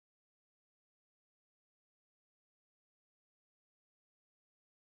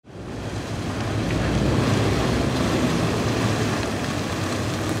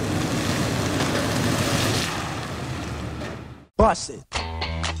Bust it.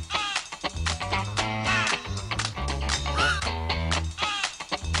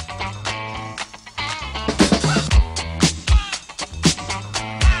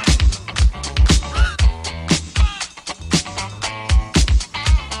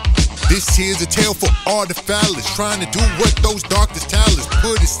 This here's a tale for all the fellas trying to do what those doctors tell us.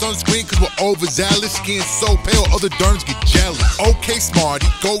 Put his sunscreen cause we're overzealous. Skin so pale, other derms get jealous. Okay, smarty,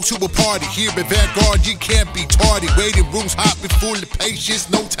 go to a party. Here at Vanguard, you can't be tardy. Waiting rooms hopping full of patience.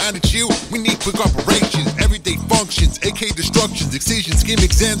 No time to chill, we need quick operations. Everyday functions, AK destructions, excisions, skin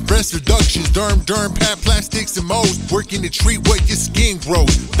exams, breast reductions. Derm, pad plastics and molds. Working to treat what your skin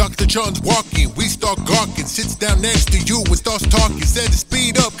grows. Dr. John's walking, we start gawking. Sits down next to you and starts talking. Said to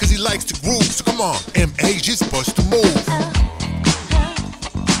speed up cause he likes to groove. So come on, MA, just bust the move.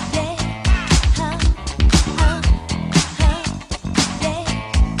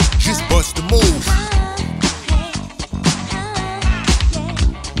 Just bust the move.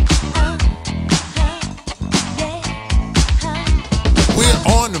 We're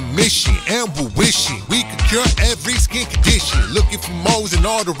on a mission and we're wishing we could cure every skin condition. Looking for moles in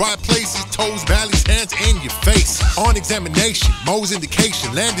all the right places, toes, valleys, hands, and your face. On examination, moles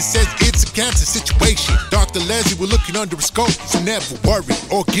indication, Landis says it's a cancer situation. Dr. Leslie, we're looking under a scope, so never worry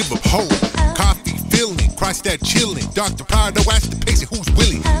or give up hope. Coffee, feeling, Christ that chilling. Dr. Pardo asked the patient who's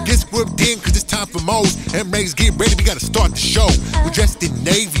willing. Get scrubbed in cause it's time for moles. M-Rays, get ready, we gotta start the show. We're dressed in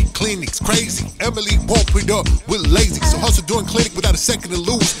navy, clinic's crazy. Emily won't put up, we're lazy. So hustle doing clinic without a second to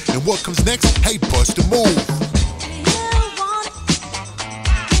lose. And what comes next? Hey, bust the move.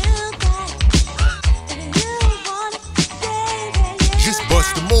 Just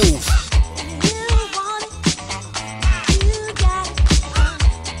bust the move.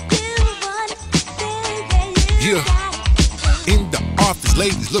 Yeah. In the office,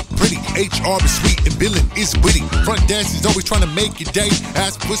 ladies look pretty. HR is sweet and billing is witty. Front desk is always trying to make your day.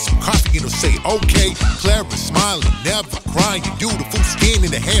 Ask for some coffee and they'll say okay. Clara smiling, never crying. Beautiful skin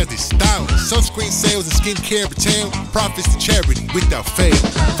and the hair that's styling. Sunscreen sales and skincare retail. Profits to charity without fail.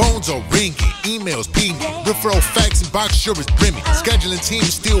 Phones are ringing, emails pinging. Referral fax and box sure is brimming. Scheduling team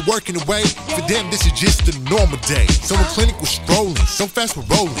is still working away. For them, this is just a normal day. So in clinic we're strolling, so fast we're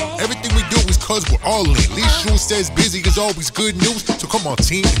rolling. Everything we do is cause we're all in. Lee Shul says busy is always good news. So come on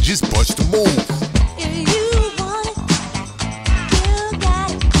team and just bust the move.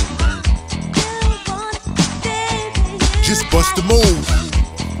 Just bust the move.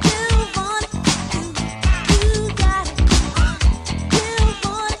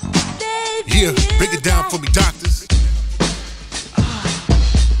 Yeah, break it down for me, doctors.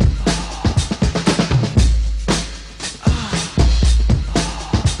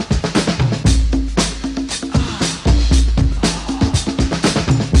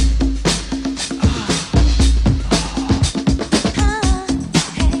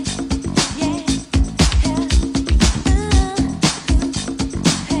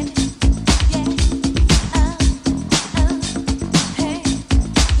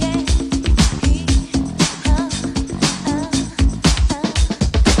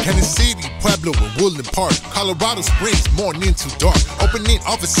 Kansas City, Pueblo, and Woodland Park. Colorado Springs, morning to dark. Opening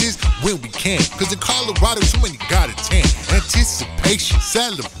offices when we can. Cause in Colorado, too many got a tan. Anticipation,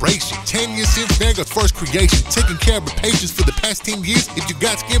 celebration. 10 years since Vanguard's first creation. Taking care of the patients for the past 10 years. If you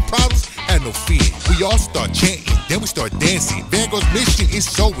got skin problems, have no fear. We all start chanting, then we start dancing. Vanguard's mission is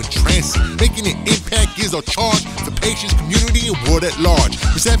so entrancing. Making an impact is our charge for patients, community, and world at large.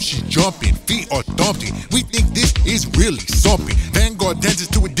 Perception jumping, feet are thumping. We think this is really something. Vanguard dances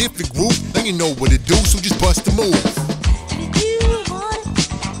to a different groove. Now you know what to do, so just bust the move.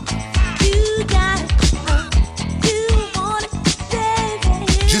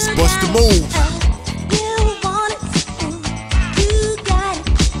 Just bust the move.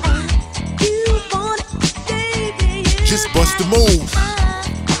 Just bust the move.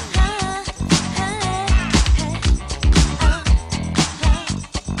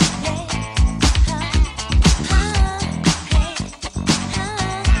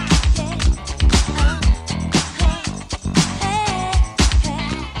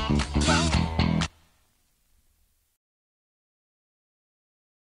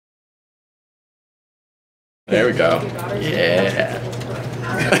 There we go. Yeah.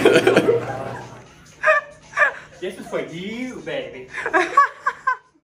 This is for you, baby.